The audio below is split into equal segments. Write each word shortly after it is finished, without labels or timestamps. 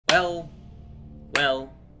Well,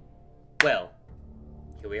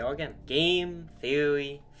 here we are again. Game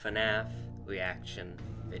Theory FNaF reaction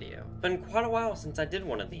video. Been quite a while since I did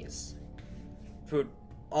one of these. For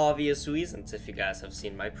obvious reasons, if you guys have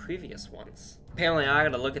seen my previous ones. Apparently I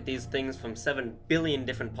gotta look at these things from 7 billion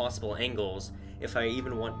different possible angles if I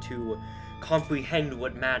even want to comprehend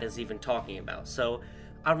what Matt is even talking about. So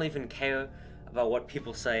I don't even care about what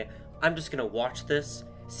people say. I'm just gonna watch this,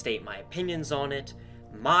 state my opinions on it,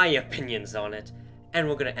 and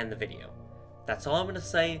we're gonna end the video. That's all I'm gonna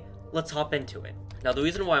say. Let's hop into it. Now, the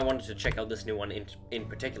reason why I wanted to check out this new one in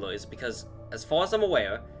particular is because, as far as I'm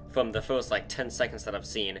aware, from the first like 10 seconds that I've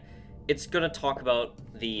seen, it's gonna talk about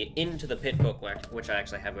the Into the Pit book, which I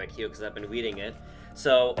actually have right here because I've been reading it.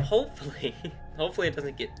 So hopefully, hopefully it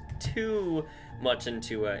doesn't get too much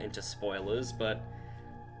into spoilers, but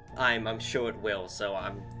I'm sure it will. So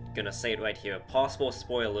I'm gonna say it right here: possible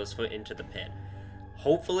spoilers for Into the Pit.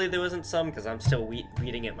 Hopefully there isn't some, because I'm still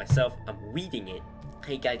reading it myself. I'm reading it.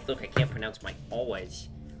 Hey guys, look, I can't pronounce my always.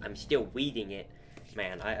 I'm still reading it.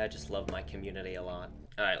 Man, I just love my community a lot.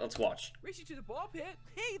 Alright, let's watch. Race you to the ball pit?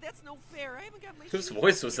 Hey, that's no fair. I haven't got my Whose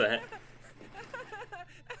voice was that?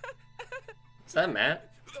 Is that Matt?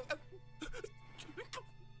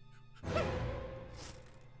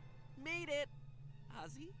 Made it.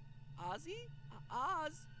 Ozzy? Ozzy?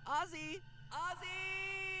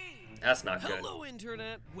 That's not good. Hello,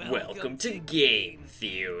 Internet. Welcome to Game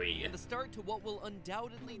Theory. And the start to what will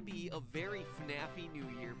undoubtedly be a very FNAF-y new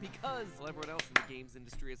year, because everyone else in the games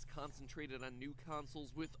industry is concentrated on new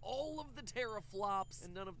consoles with all of the teraflops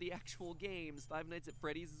and none of the actual games. Five Nights at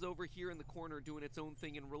Freddy's is over here in the corner doing its own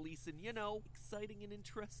thing and releasing, you know, exciting and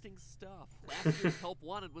interesting stuff. Last year's Help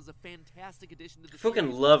Wanted was a fantastic addition to the Fucking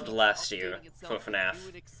series, loved last year for FNAF. new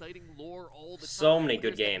and exciting lore all the So time. many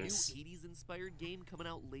good There's that games. new 80s inspired game coming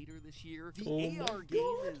out later this year. The Oh AR game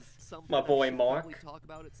is something my boy I should Mark. probably talk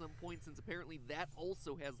about at some point, since apparently that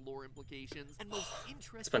also has lore implications. And most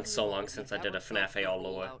interesting, It's been so long since I did a FNAF AR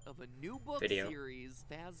lore of a new book video. series,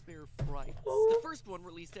 Fazbear Frights. Oh. The first one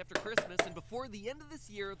released after Christmas, and before the end of this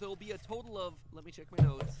year, there'll be a total of, let me check my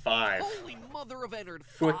notes. 5. Holy mother of Ennard!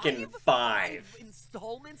 Frickin' 5. 5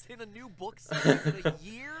 installments in a new book series in a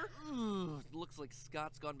year? Ugh, looks like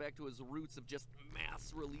Scott's gone back to his roots of just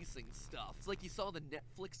mass releasing stuff. It's like he saw the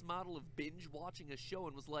Netflix model of binge watching a show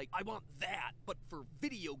and was like, I want that, but for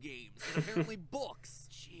video games and apparently books.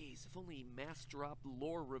 Jeez, if only mass dropped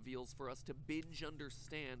lore reveals for us to binge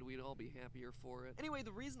understand, we'd all be happier for it. Anyway,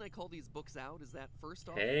 the reason I call these books out is that, first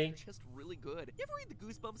off, they're just really good. You ever read the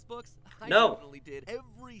Goosebumps books? I definitely did.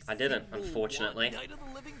 I didn't, unfortunately. One. Night of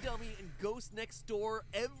the Living Dummy and Ghost Next Door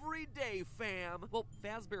every day, fam. Well,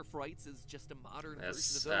 Fazbear Frights is just a modern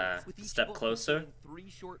version of those. With each step book closer. containing 3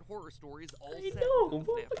 short horror stories, all I set know, within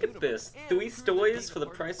the well, FNAF look at universe. this. And 3 through the stories big for the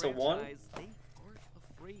part price the of 1? franchise, they aren't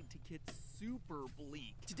afraid to get super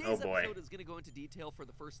bleak. Today's Oh boy. episode is going to go into detail for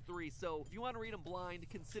the first 3, so if you want to read them blind,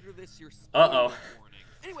 consider this your spoiler warning.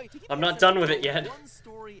 Anyway, to keep I'm you not up done to with date, it yet. one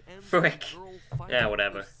story ends Frick. with a girl finding Yeah,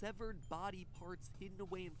 whatever. her severed body parts hidden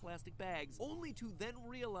away in plastic bags, only to then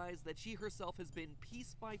realize that she herself has been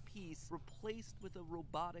piece by piece replaced with a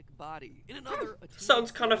robotic body. In another, a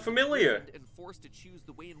Sounds kind of teenage girl is familiar. imprisoned and forced to choose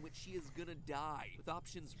the way in which she is gonna die, with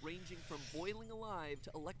options ranging from boiling alive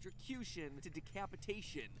to electrocution to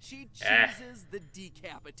decapitation. She chooses the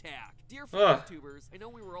decap attack. Dear FNAF-tubers, I know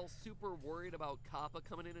we were all super worried about Kappa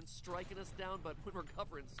coming in and striking us down, but when we're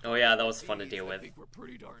covering Oh yeah, that was fun to deal I with. think we're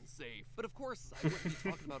pretty darn safe. But of course, I wouldn't be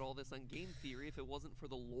talking about all this on Game Theory if it wasn't for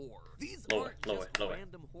the lore. These aren't just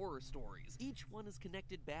random horror stories. Each one is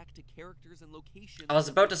connected back to characters and locations. I was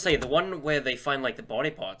about to say, the one where they find like the body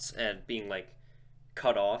parts and being like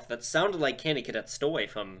cut off, that sounded like Candy Cadet's story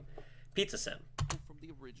from Pizza Sim. From the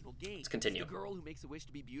original game. Let's continue. The girl who makes a wish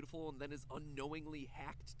to be beautiful and then is unknowingly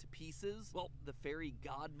hacked to pieces. Well, the fairy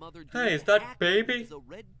godmother. Hey, is that baby? Is a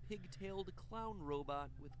red pigtailed clown robot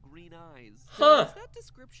with green eyes. Huh. Does that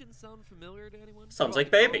description sound familiar to anyone? Sounds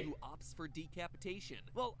like What about the baby. girl who opts for decapitation.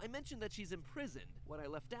 Well, I mentioned that she's imprisoned. What I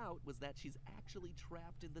left out was that she's actually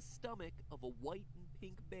trapped in the stomach of a white and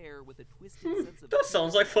pink bear with a twisted sense of That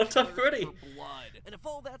sounds like Fun Time Freddy. blood. And if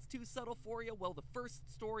all that's too subtle for you, well, the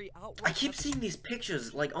first story out. I keep seeing these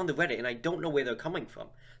pictures like on the Reddit and I don't know where they're coming from.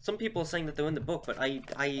 Some people are saying that they're in the book, but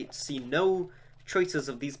I see no traces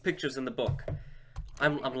of these pictures in the book.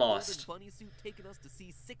 I'm lost. Bunny suit taking us to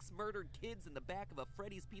see 6 murdered kids in the back of a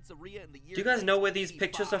Freddy's pizzeria in the year. Do you guys know where these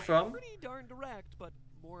pictures are from? Pretty darn direct, but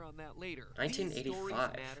more on that later. 1985. These stories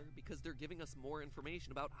matter because they're giving us more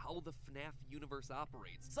information about how the FNaF universe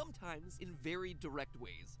operates, sometimes in very direct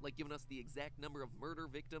ways, like giving us the exact number of murder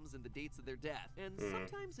victims and the dates of their death, and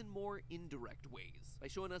sometimes in more indirect ways, by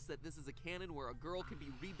showing us that this is a canon where a girl can be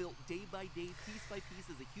rebuilt day by day, piece by piece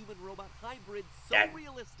as a human-robot hybrid so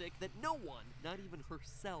realistic that no one, not even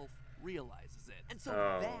herself, realizes it. And so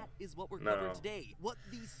that is what we're covering today. What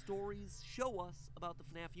these stories show us about the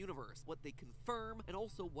FNaF universe, what they confirm, and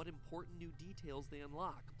also what important new details they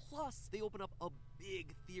unlock. Plus, they open up a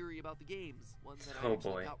big theory about the games, one that I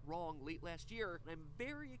actually got wrong late last year, and I'm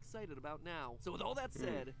very excited about now. So with all that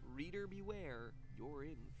said, reader beware, you're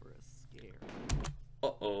in for a scare.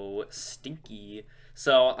 Uh-oh, stinky.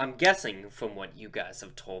 So, I'm guessing from what you guys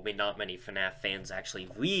have told me, not many FNaF fans actually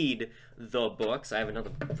read the books. I have another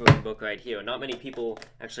book right here. Not many people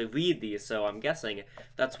actually read these, so I'm guessing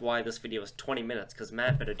that's why this video is 20 minutes, because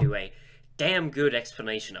Matt better do a damn good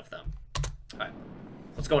explanation of them. Alright,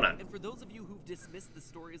 what's going on? And for those of you who've dismissed the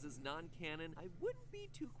stories as non-canon, I wouldn't be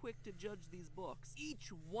too quick to judge these books.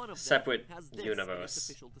 Each one of them has this in its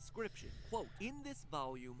official description. Quote, in this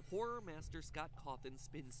volume, horror master Scott Cawthon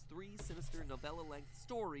spins 3 sinister novella-length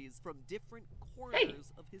stories from different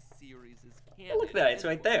corners of his series' canon. Look at that, it's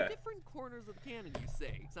right there. Different corners of the canon, you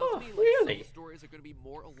say. Sounds to me like some stories are going to be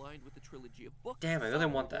more aligned with the trilogy of books. Damn, I really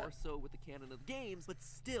want that. More so with the canon of games, but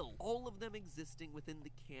still, all of them existing within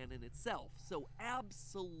the canon itself. So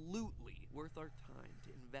absolutely worth our time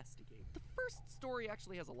to investigate. The first story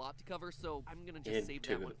actually has a lot to cover, so I'm gonna just save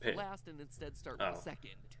that one for last and instead start with the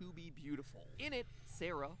second, To Be Beautiful. In it,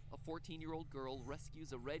 Sarah, a 14-year-old girl,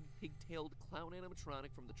 rescues a red pig-tailed clown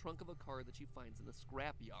animatronic from the trunk of a car that she finds in a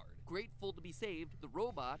scrapyard. Grateful to be saved, the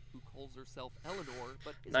robot, who calls herself Eleanor,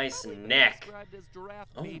 but is probably described as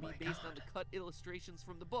Giraffe Baby based on the cut illustrations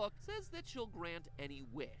from the book, says that she'll grant any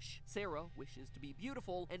wish. Sarah wishes to be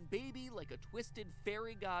beautiful, and Baby, like a twisted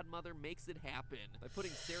fairy godmother, makes it happen by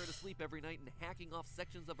putting Sarah to sleep every night and hacking off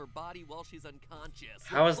sections of her body while she's unconscious.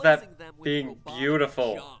 How is that being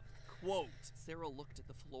beautiful? Junk. Quote, Sarah looked at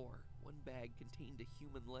the floor. One bag contained a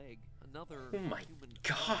human leg. Another human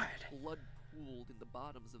blood pooled in the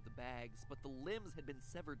bottoms of the bags, but the limbs had been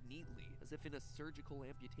severed neatly, as if in a surgical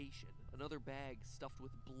amputation. Another bag stuffed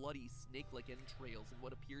with bloody snake-like entrails and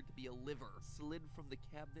what appeared to be a liver slid from the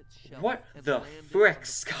cabinet's shelf. What the frick,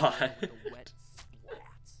 Scott?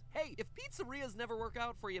 Hey, if pizzerias never work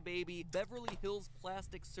out for you, baby, Beverly Hills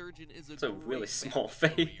Plastic Surgeon is a It's a really small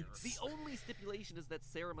face. The only stipulation is that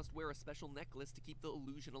Sarah must wear a special necklace to keep the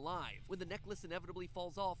illusion alive. When the necklace inevitably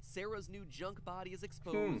falls off, Sarah's new junk body is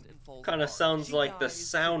exposed and falls apart. Kind of sounds like the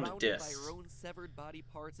sound surrounded disc. by her own severed body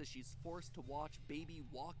parts as she's forced to watch Baby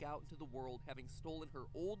walk out into the world, having stolen her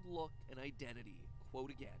old look and identity. Quote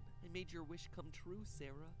again, I made your wish come true,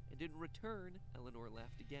 Sarah. And in return, Eleanor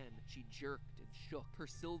laughed again. She jerked and shook, her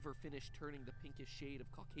silver finish turning the pinkish shade of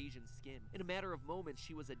Caucasian skin. In a matter of moments,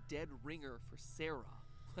 she was a dead ringer for Sarah.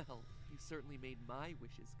 Well, you certainly made my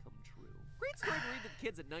wishes come true. Great story to read to the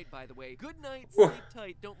kids at night, by the way. Good night, sleep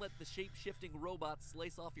tight, don't let the shape-shifting robot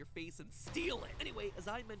slice off your face and steal it. Anyway, as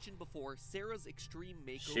I mentioned before, Sarah's extreme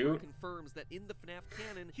makeover confirms that in the FNaF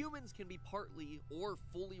canon, humans can be partly or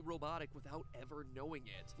fully robotic without ever knowing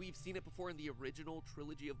it. We've seen it before in the original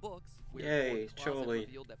trilogy of books, where Charlie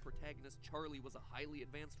revealed that protagonist Charlie was a highly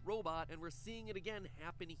advanced robot, and we're seeing it again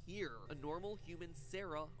happen here. A normal human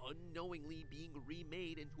Sarah unknowingly being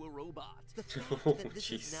remade into a robot. The fact that this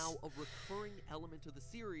is now a recurring element of the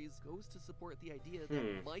series goes to support the idea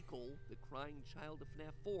that Michael, the crying child of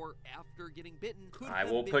FNaF 4, after getting bitten, could have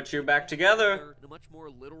been put you back together in a much more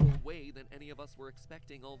literal way than any of us were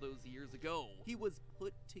expecting all those years ago. He was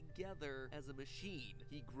put together as a machine.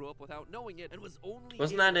 He grew up without knowing it and was only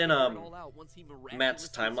Wasn't that in once he Matt's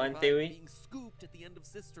timeline theory? Being scooped at the end of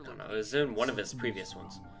Sisterland. I don't know, it was in one of his previous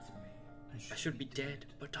ones. I should be dead,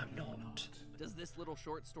 but I'm not. Does this little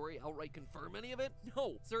short story outright confirm any of it?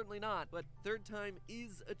 No, certainly not. But third time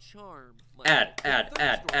is a charm. Add.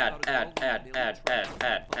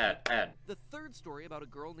 The third story about a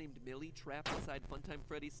girl named Millie trapped inside Funtime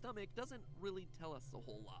Freddy's stomach doesn't really tell us a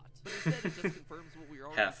whole lot. But instead it just confirms what we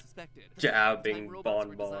already suspected. Jabbing robots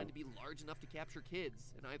were designed to be large enough to capture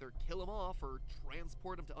kids and either kill them off or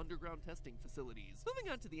transport them to underground testing facilities.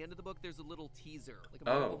 Moving on to the end of the book, there's a little teaser, like a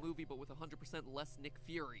Marvel movie but with 100% less Nick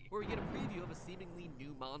Fury, where we get a preview of a seemingly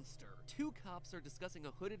new monster. 2 cops are discussing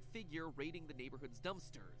a hooded figure raiding the neighborhood's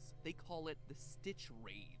dumpsters. They call it the Stitch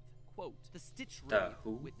Wraith. Quote, the Stitch Wraith,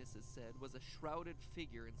 witnesses said, was a shrouded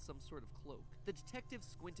figure in some sort of cloak. The detective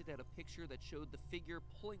squinted at a picture that showed the figure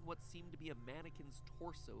pulling what seemed to be a mannequin's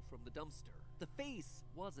torso from the dumpster. the face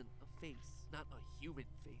wasn't a face. Not a human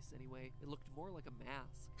face, anyway. It looked more like a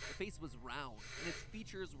mask. The face was round, and its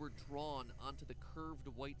features were drawn onto the curved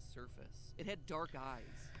white surface. It had dark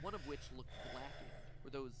eyes, one of which looked blackened. Were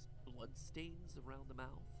those blood stains around the mouth?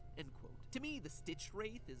 End quote. To me, the Stitch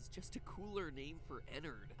Wraith is just a cooler name for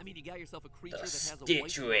Ennard. I mean, you got yourself a creature that has a white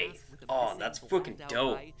mask with a that's missing freaking blacked out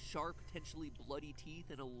dope. eye, sharp, potentially bloody teeth,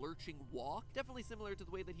 and a lurching walk. Definitely similar to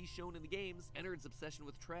the way that he's shown in the games. Ennard's obsession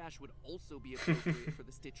with trash would also be appropriate for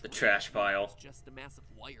the Stitch Wraith. The trash pile. It's just a mass of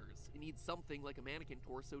wires. It needs something like a mannequin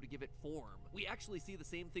torso to give it form. We actually see the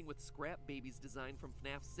same thing with Scrap Baby's design from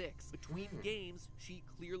FNaF 6. Between games, she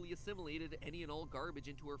clearly assimilated any and all garbage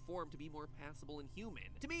into her form to be more passable and human.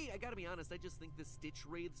 To me, I gotta be honest, I just think the Stitch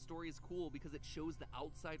Wraith story is cool because it shows the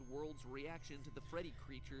outside world's reaction to the Freddy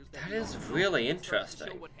creatures. That is really interesting.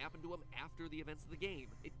 Show what happened to him after the events of the game.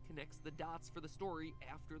 It connects the dots for the story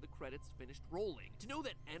after the credits finished rolling. To know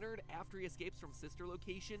that Ennard, after he escapes from Sister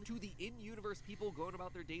Location, to the in-universe people going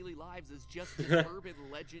about their daily lives is just an urban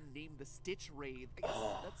legend named the Stitch Wraith. I guess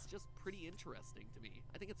that's just pretty interesting to me.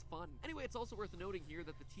 I think it's fun. Anyway, it's also worth noting here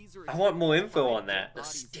that the teaser is I want more info on dead that. The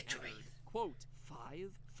bodies Stitch Ennard. Wraith. Quote,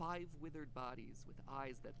 five withered bodies with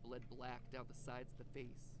eyes that bled black down the sides of the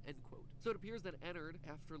face, end quote. So it appears that Ennard,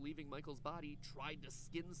 after leaving Michael's body, tried to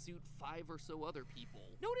skin suit 5 or so other people.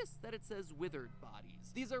 Notice that it says withered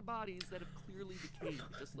bodies. These are bodies that have clearly decayed,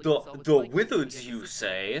 just like we saw with The Michael withered, in you the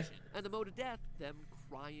say? situation. And the mode of death, them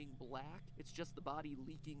crying black, it's just the body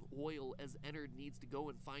leaking oil as Ennard needs to go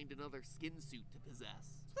and find another skin suit to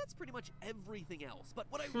possess. So that's pretty much everything else. But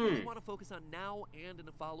what I really want to focus on now and in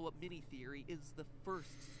a follow-up mini-theory is the first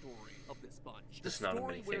story of this bunch. The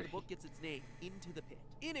story where the book gets its name, Into the Pit.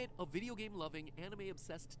 In it, a video game-loving,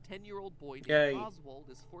 anime-obsessed 10-year-old boy named Oswald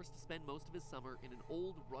is forced to spend most of his summer in an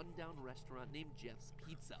old, run-down restaurant named Jeff's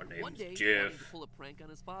Pizza. One day, wanting to pull a prank on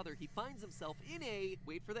his father, he finds himself in a,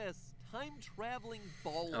 wait for this, time-traveling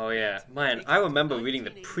ball pit. Oh yeah, man, I remember reading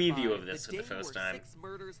the preview of this for the first time. 6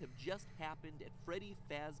 murders have just happened at Freddy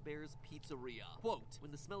Fazbear's Pizzeria. Quote,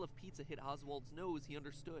 when the smell of pizza hit Oswald's nose, he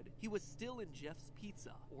understood. He was still in Jeff's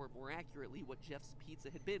Pizza, or more accurately, what Jeff's Pizza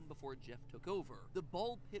had been before Jeff took over. The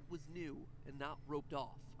ball pit was new and not roped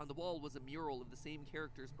off. On the wall was a mural of the same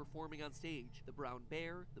characters performing on stage: the brown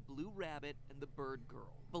bear, the blue rabbit, and the bird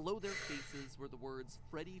girl. Below their faces were the words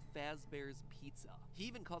Freddy Fazbear's Pizza. He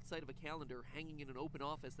even caught sight of a calendar hanging in an open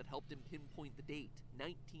office that helped him pinpoint the date,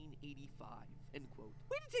 1985. End quote.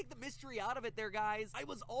 Way to take the mystery out of it there, guys. I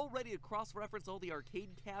was all ready to cross-reference all the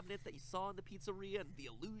arcade cabinets that you saw in the pizzeria and the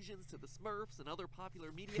allusions to the Smurfs and other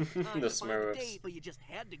popular media at the time The to find the Smurfs. date, but you just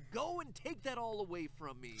had to go and take that all away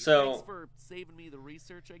from me. So, thanks for saving me the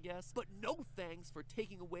research, I guess, but no thanks for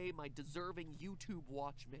taking away my deserving YouTube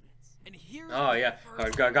watch minutes. And here's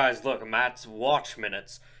guys, look, Matt's watch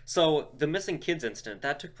minutes. So, the missing kids incident,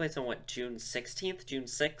 that took place on what, June 16th, June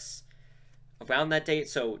 6th? Around that date,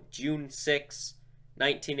 so June 6,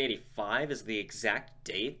 1985 is the exact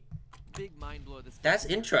date. Big mind blow this. That's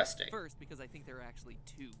interesting. First, because I think there are actually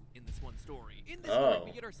 2 in this one story. In this story,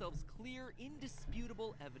 we get ourselves clear,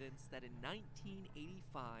 indisputable evidence that in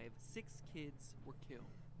 1985, 6 kids were killed.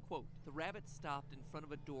 Quote, the rabbit stopped in front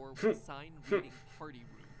of a door with a sign reading party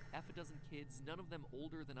room. Half a dozen kids, none of them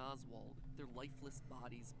older than Oswald, their lifeless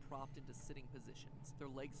bodies propped into sitting positions, their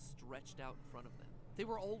legs stretched out in front of them. They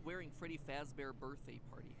were all wearing Freddy Fazbear birthday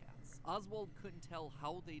party hats. Oswald couldn't tell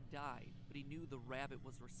how they died, but he knew the rabbit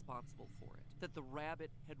was responsible for it, that the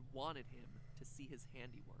rabbit had wanted him to see his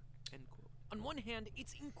handiwork. End quote. On one hand,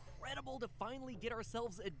 it's incredible to finally get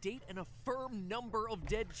ourselves a date and a firm number of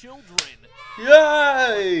dead children.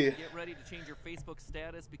 Yay! Get ready to change your Facebook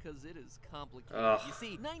status because it is complicated. You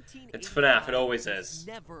see, 1985 it's FNaF, it always is.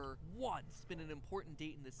 Never once been an important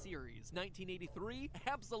date in the series. 1983?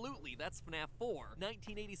 Absolutely, that's FNaF 4.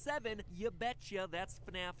 1987? You betcha, that's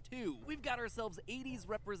FNaF 2. We've got ourselves 80s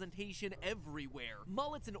representation everywhere.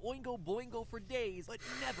 Mullets and Oingo Boingo for days, but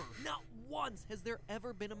never, not once has there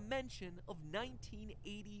ever been a mention of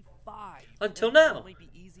 1985. Until now. It might be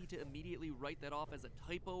easy to immediately write that off as a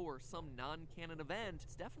typo or some non-canon event.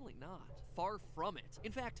 It's definitely not. Far from it.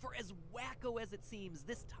 In fact, for as wacko as it seems,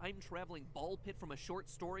 this time-traveling ball pit from a short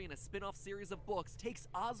story and a spin-off series of books takes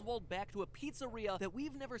Oswald back to a pizzeria that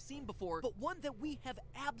we've never seen before, but one that we have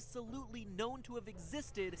absolutely known to have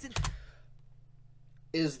existed since...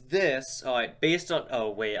 Is this, alright, based on,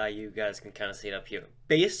 you guys can kind of see it up here.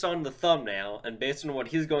 Based on the thumbnail, and based on what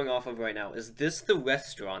he's going off of right now, is this the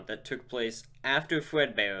restaurant that took place after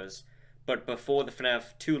Fredbear's, but before the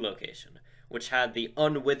FNaF 2 location, which had the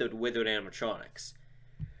unwithered withered animatronics?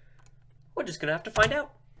 We're just gonna have to find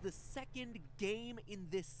out. The second game in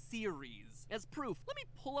this series. As proof, let me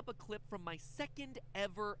pull up a clip from my second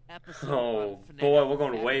ever episode Oh on FNaF. boy, we're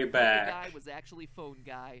going Back way when back. The guy was actually Phone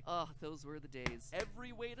Guy. Oh, those were the days.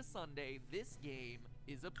 Every way to Sunday, this game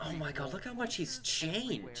is a Oh my god, look how much he's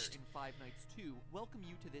changed. In Five Nights 2, welcome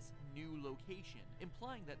you to this new location,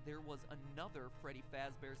 implying that there was another Freddy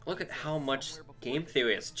Fazbear's. Look at how much game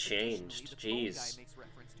theory has changed. Additionally, the Phone Jeez. Guy makes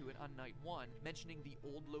reference to it on night 1, mentioning the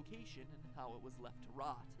old location and how it was left to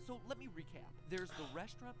rot. So let me recap. There's the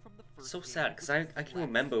restaurant from the first So game, sad, because which I can reflects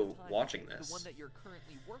remember the time watching period, this. The one that you're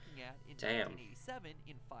currently working at in Damn. 1987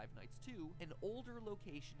 in Five Nights 2, an older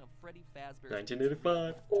location of Freddy Fazbear's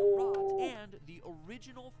 1985. Oh. And the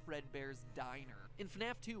original Fredbear's Diner. In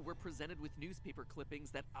FNaF 2, we're presented with newspaper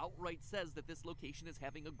clippings that outright says that this location is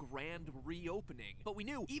having a grand reopening. But we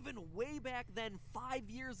knew, even way back then, 5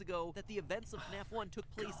 years ago, that the events of FNaF 1 took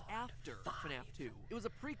place after FNaF 2. It was a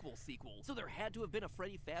prequel sequel, so there had to have been a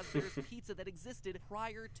Freddy Fazbear's Pizza that existed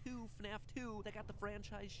prior to FNaF 2 that got the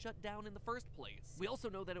franchise shut down in the first place. We also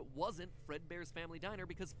know that it wasn't Fredbear's Family Diner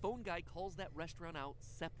because Phone Guy calls that restaurant out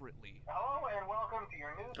separately. Hello and welcome to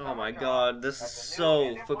your new Oh my summer god, job this at is the so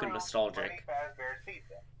new fucking in-house nostalgic. Freddy Fazbear's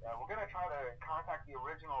Pizza. We're gonna try to contact the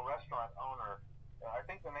original restaurant owner. I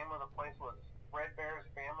think the name of the place was Fredbear's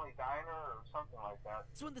Family Diner or something like that.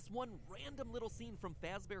 So in this one random little scene from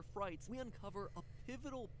Fazbear Frights, we uncover a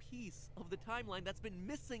pivotal piece of the timeline that's been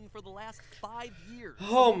missing for the last 5 years.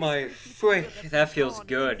 Oh my frick, that feels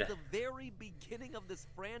good. Since the very beginning of this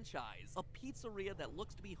franchise, a pizzeria that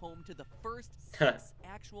looks to be home to the first 6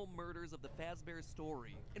 actual murders of the Fazbear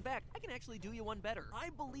story. In fact, I can actually do you one better. I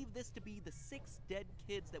believe this to be the 6 dead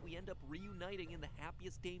kids that we end up reuniting in the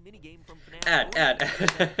Happiest Day minigame from FNaF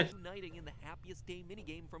 4. Reuniting in the Happiest Day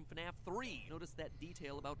minigame from FNaF 3. Notice that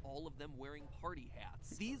detail about all of them wearing party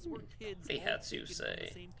hats. These were kids Party hats, you from say.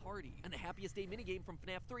 the same party. And the Happiest Day minigame from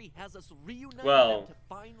FNaF 3 has us reuniting Well, them to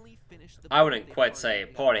finally finish the I wouldn't birthday quite party say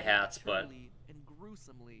they party got hats, but prematurely and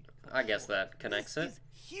gruesomely cut I guess short. that connects This it. is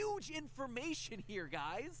huge information here,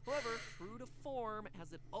 guys. However, true to form,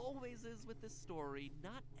 as it always is with this story,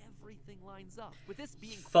 not everything lines up. With this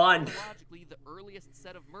being Fun. chronologically the earliest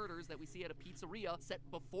set of murders that we see at a pizzeria set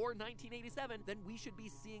before 1987, then we should be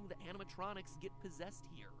seeing the animatronics get possessed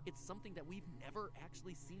here. It's something that we've never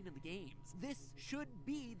actually seen in the games. This should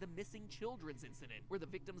be the missing children's incident, where the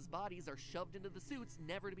victims' bodies are shoved into the suits,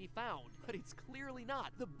 never to be found. But it's clearly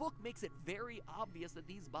not. The book makes it very obvious that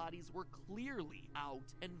these bodies were clearly out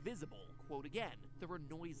and visible. Quote again, there were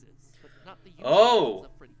noises, but not the usual ones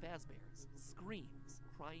of Freddy Fazbear's. Screams,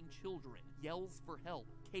 crying children, yells for help,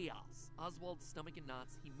 chaos. Oswald's stomach in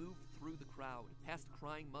knots, he moved through the crowd, past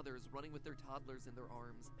crying mothers running with their toddlers in their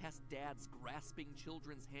arms, past dads grasping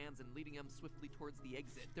children's hands and leading them swiftly towards the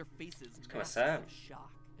exit, their faces masks sad. of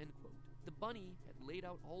shock, end quote. The bunny had laid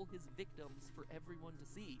out all his victims for everyone to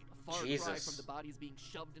see. A far cry Jesus. from the bodies being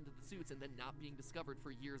shoved into the suits and then not being discovered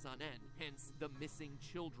for years on end. Hence, the missing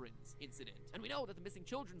children's incident. And we know that the missing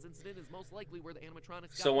children's incident is most likely where the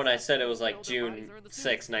animatronics So got when I possessed. said it was We like know their June bodies are in the 6,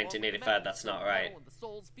 suits, along with the 1985, metal, that's not the right. metal and the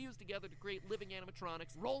souls fused together to create living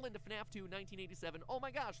animatronics. Roll into FNaF 2 1987. Oh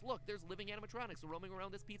my gosh, look, there's living animatronics roaming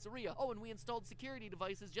around this pizzeria. Oh, and we installed security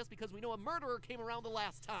devices just because we know a murderer came around the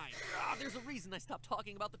last time. There's a reason I stopped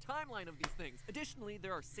talking about the timeline of these things. Additionally,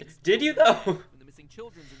 there are 6. Did you though? When the missing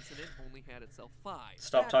children's incident only had itself 5.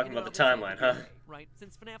 Stop That, talking in and about of the itself timeline, is huh? okay, right?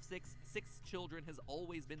 Since FNaF 6, 6 children has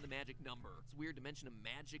always been the magic number. It's weird to mention a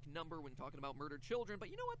magic number when talking about murdered children, but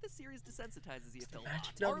you know what? This series desensitizes you to a lot.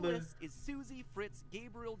 magic Our number. list is Susie, Fritz,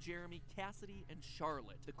 Gabriel, Jeremy, Cassidy, and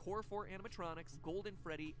Charlotte. The core 4 animatronics, Golden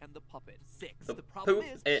Freddy, and the puppet. 6. The The problem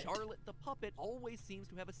is, puppet. Charlotte the puppet always seems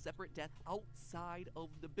to have a separate death outside of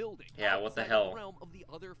the building. Yeah, what the outside of hell? realm of the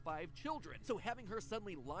other 5 children. So having her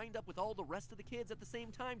suddenly lined up with all the rest of the kids at the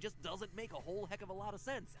same time just doesn't make a whole heck of a lot of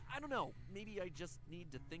sense. I don't know, maybe I just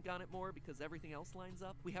need to think on it more because everything else lines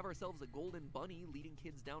up. We have ourselves a golden bunny leading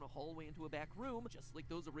kids down a hallway into a back room, just like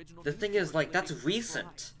those original The thing newspaper is, like, that's clippings describe.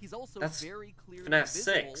 recent. He's also That's very clearly FNaF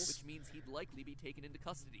visible, 6. which means he'd likely be taken into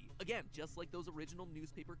custody. Again, just like those original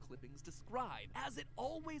newspaper clippings describe. As it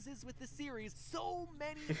always is with the series, so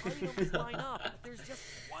many items line up, but there's just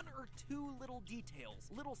 1 or 2 little details,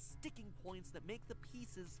 little sticking points that make the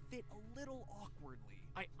pieces fit a little awkwardly.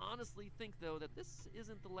 I honestly think, though, that this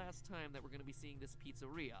isn't the last time that we're going to be seeing this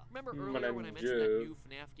pizzeria. Remember earlier when I mentioned that new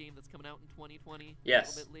FNaF game that's coming out in 2020?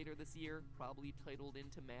 Yes. A little bit later this year, probably titled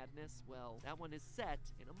Into Madness? Well, that one is set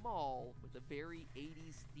in a mall with a very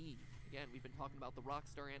 80s theme. Again, we've been talking about the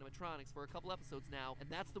Rockstar animatronics for a couple episodes now, and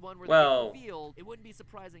that's the one where Well, they get revealed. It wouldn't be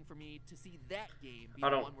surprising for me to see that game be I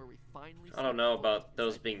the don't- one where we finally I don't see know the about footage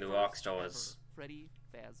those inside being the first Rockstars. ever Freddy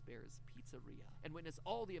Fazbear's Pizzeria, and witness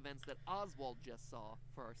all the events that Oswald just saw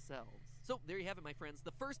for ourselves. So So there you have it, my friends.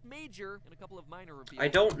 The first major and a couple of minor reveals. I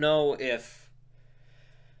don't know if...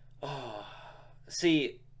 Oh,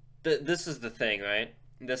 see, this is the thing, right?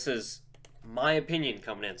 This is my opinion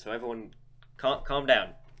coming in, so everyone calm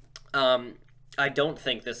down. I don't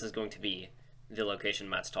think this is going to be the location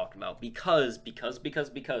Matt's talking about because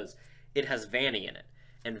it has Vanny in it.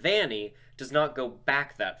 And Vanny does not go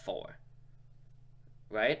back that far.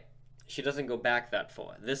 Right? She doesn't go back that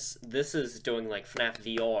far. This is doing like FNaF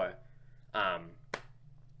VR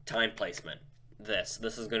time placement. This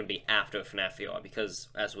is going to be after FNaF VR because,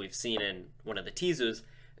 as we've seen in one of the teasers,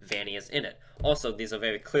 Vanny is in it. Also, these are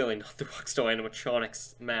very clearly not the Rockstar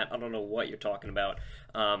animatronics, Matt. I don't know what you're talking about.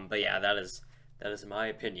 But yeah, that is my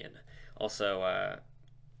opinion. Also,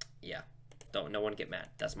 yeah, no one get mad.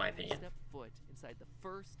 That's my opinion. Step foot inside the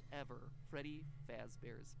first ever Freddy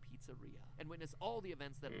Fazbear's Pizzeria and witness all the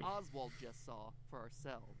events that Oswald just saw for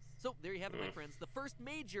ourselves. So there you have it, my friends. The first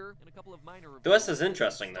major and a couple of minor reveals the rest is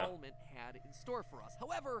interesting, though. Had in store for us.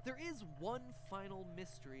 However, there is one final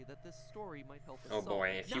mystery that this story might help us solve. Oh boy,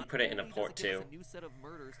 if you put it in a port too. A new set of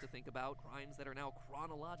murders to think about, crimes that are now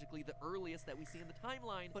chronologically the earliest that we see in the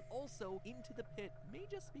timeline, but also Into the Pit may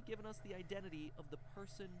just be giving us the identity of the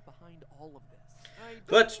person behind all of this.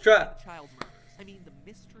 Let's try. Child murders. I mean the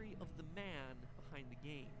mystery of the man behind the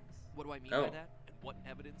games. What do I mean by that? And what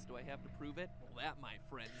evidence do I have to prove it? Well, that, my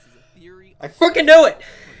friends, is a theory. I freaking knew it!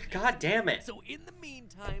 God damn it! So in the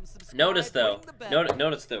meantime, subscribe. Notice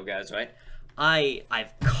though, guys, right?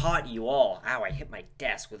 I've caught you all. Ow, I hit my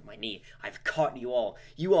desk with my knee. I've caught you all.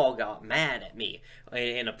 You all got mad at me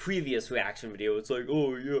in a previous reaction video. It's like,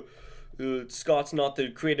 oh yeah, Scott's not the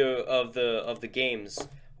creator of the games.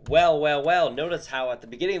 Well. Notice how at the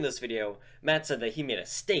beginning of this video, Matt said that he made a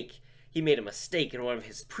mistake. He made a mistake in one of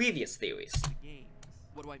his previous theories.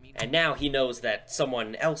 What do I mean? And now he knows that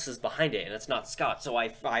someone else is behind it, and it's not Scott, so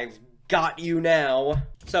I've got you now.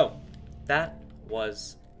 So, that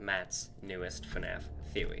was Matt's newest FNaF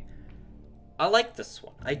theory. I like this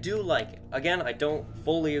one. I do like it. Again, I don't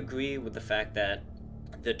fully agree with the fact that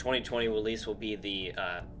the 2020 release will be the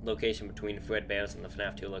location between Fredbear's and the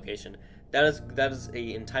FNaF 2 location. That is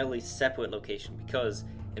a entirely separate location, because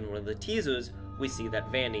in one of the teasers, we see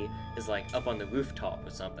that Vanny is like up on the rooftop or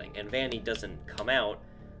something, and Vanny doesn't come out.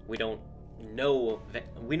 We don't know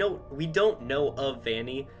of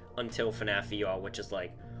Vanny until FNaF VR, which is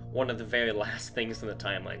like one of the very last things in the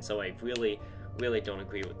timeline. So I really don't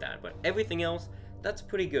agree with that. But everything else, that's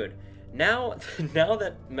pretty good. Now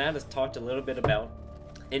that Matt has talked a little bit about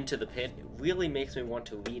Into the Pit, it really makes me want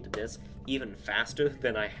to read this even faster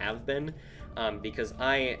than I have been. Because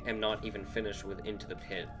I am not even finished with Into the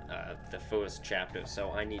Pit, the first chapter,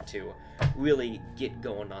 so I need to really get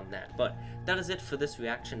going on that. But that is it for this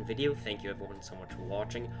reaction video. Thank you everyone so much for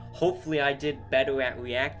watching. Hopefully I did better at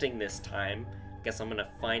reacting this time. Guess I'm gonna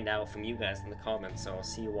find out from you guys in the comments, so I'll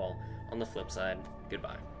see you all on the flip side.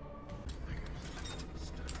 Goodbye.